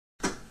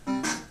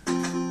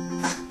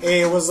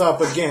Hey, what's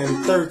up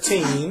again?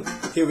 13.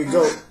 Here we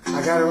go.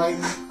 I got it right.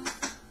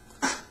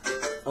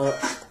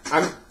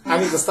 I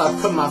need to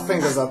stop putting my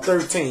fingers up.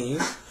 13.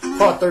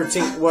 Part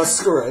 13 was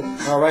screw it.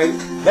 Alright.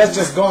 Let's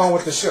just go on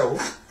with the show.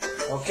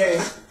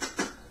 Okay.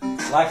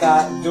 Like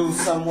I do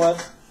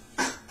somewhat.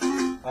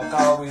 Like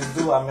I always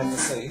do, I meant to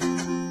say.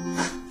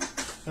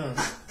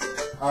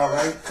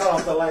 Alright. Cut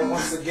off the light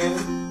once again.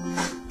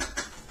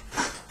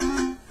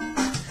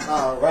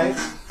 Alright.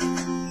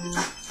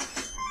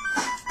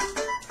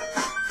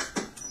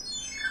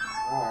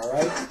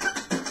 Alright.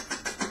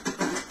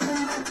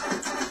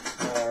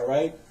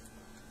 Alright.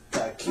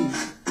 Gotta keep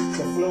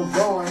the flow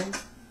going.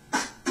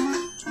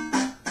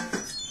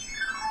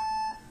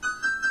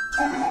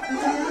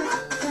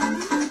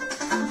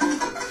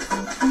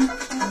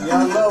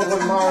 Y'all love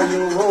when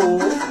Mario roll.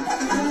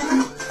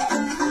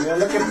 Yeah,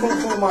 look at Poo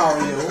Poo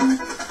Mario.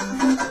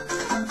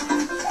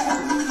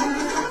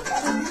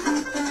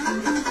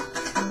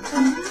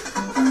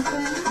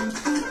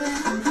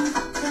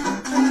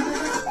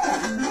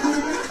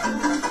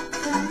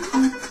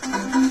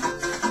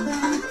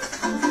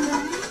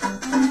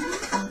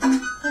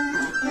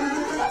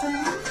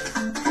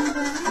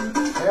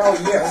 Hell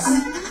yes.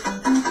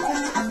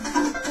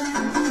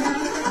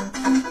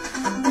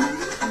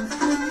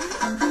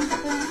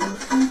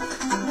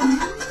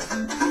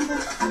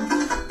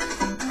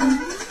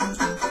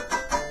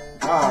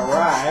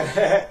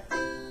 Alright.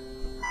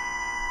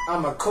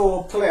 I'm a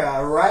cool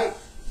player, right?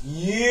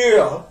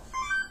 Yeah.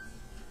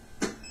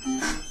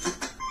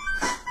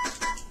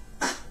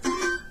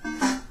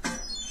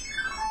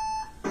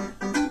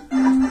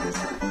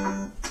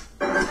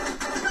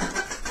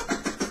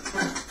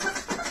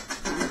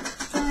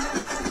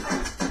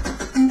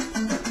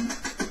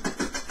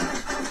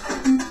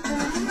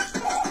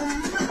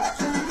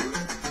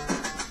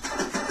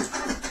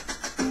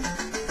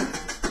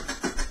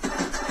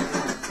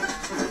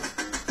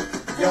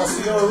 Y'all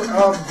see those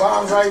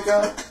bombs right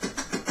there?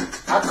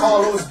 I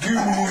call those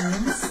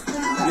Dominoes.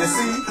 You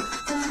see?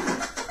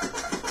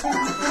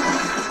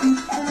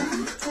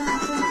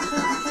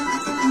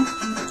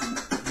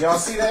 Y'all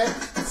see that?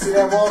 See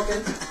that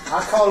walking?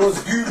 I call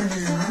those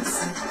Dominoes.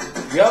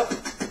 Yup.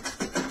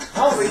 I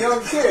was a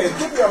young kid.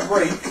 Give me a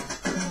break.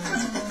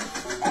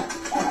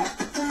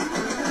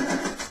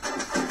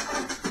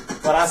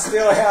 But I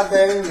still have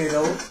that in me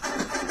though.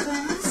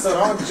 So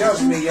don't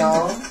judge me,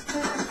 y'all.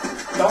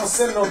 Don't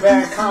send no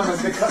bad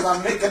comments because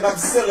I'm making up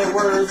silly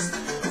words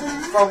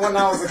from when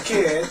I was a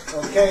kid,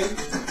 okay?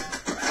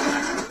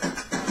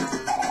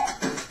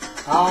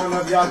 I don't know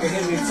if y'all can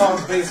hear me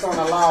talk based on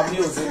the loud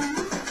music,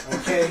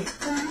 okay?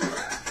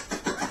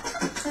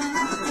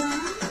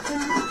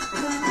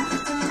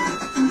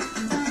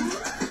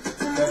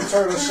 That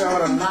turtle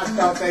shell have knocked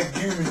out that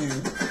Domino.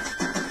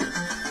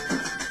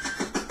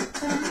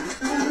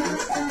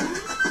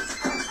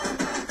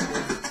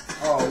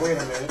 Oh, wait a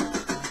minute.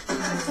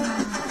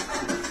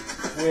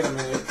 Wait a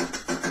minute.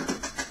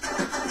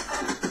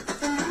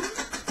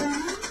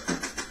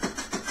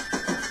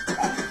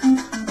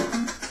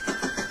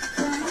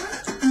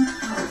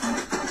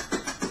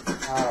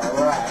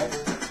 Alright.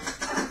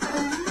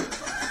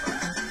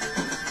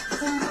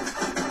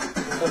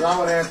 Because I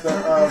would have to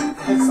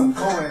hit some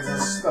coins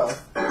and stuff.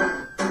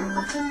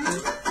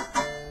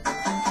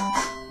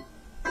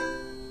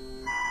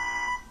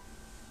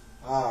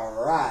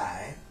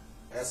 Alright.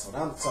 That's what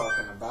I'm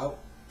talking about.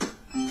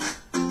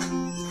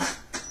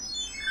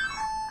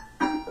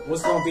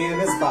 What's gonna be in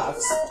this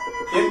box?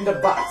 In the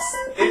box.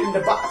 In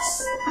the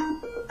box.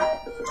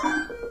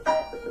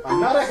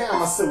 Another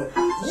hammer suit.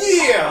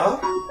 Yeah!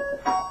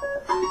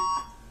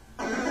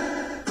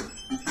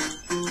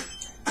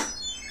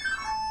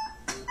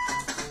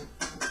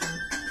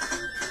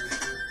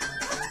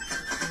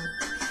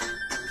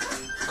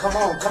 Come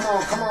on, come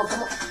on, come on,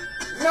 come on.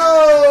 No!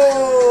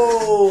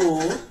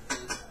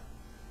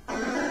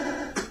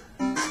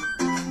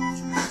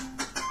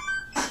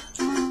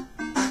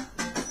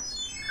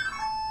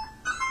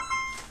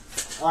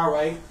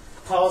 Alright,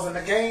 pausing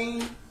the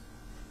game.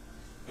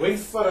 Wait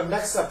for the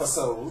next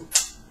episode.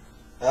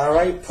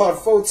 Alright, part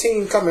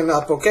 14 coming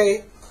up,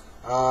 okay?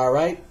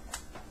 Alright.